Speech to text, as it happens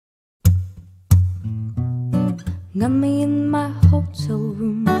got me in my hotel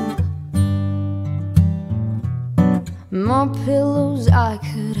room. More pillows I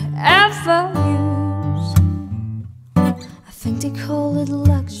could ever use. I think they call it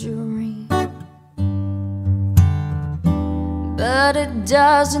luxury, but it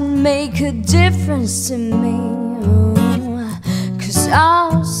doesn't make a difference to me. Cause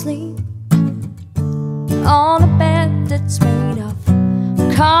I'll sleep on a bed that's made of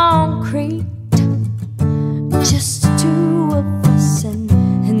concrete, just the two of us and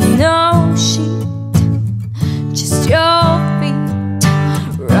no sheet, just your feet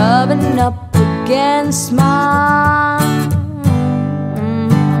rubbing up against mine,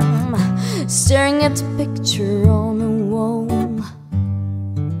 staring at the picture on the wall.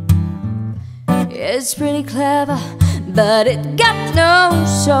 It's pretty clever, but it got no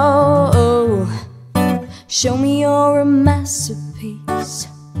soul. Show me you're a masterpiece,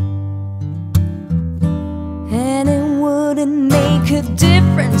 and it wouldn't make a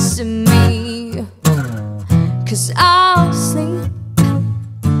difference to me. Cause I'll sleep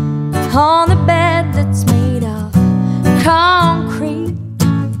on a bed that's made of concrete,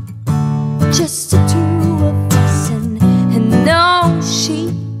 just the two of us and no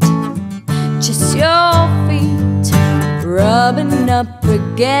sheet, just your feet rubbing up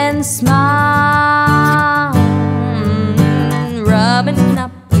against mine, rubbing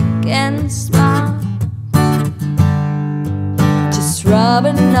up against mine, just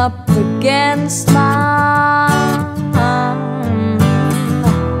rubbing up against mine.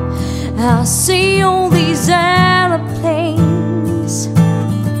 I see all these aeroplanes,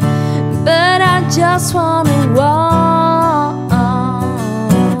 but I just wanna walk.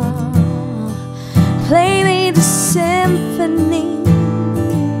 Play me the symphonies,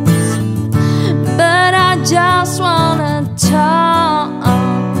 but I just wanna talk.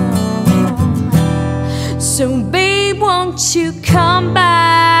 So babe, won't you come back?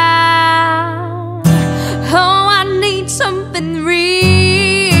 Oh, I need something real.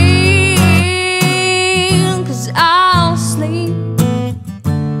 Cause I'll sleep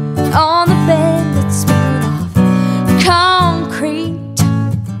on the bed that's made of concrete,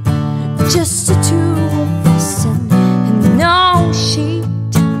 just the two of us and no sheet,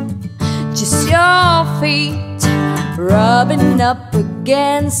 just your feet rubbing up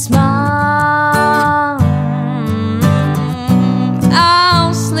against mine.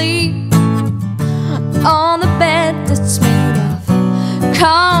 I'll sleep on the bed that's made of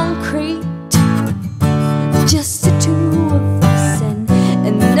concrete, just the two of us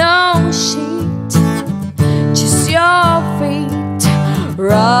and no sheet, just your feet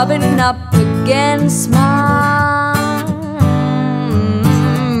rubbing up against mine,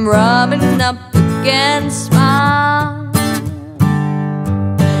 rubbing up against mine,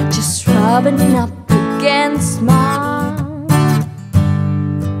 just rubbing up against mine.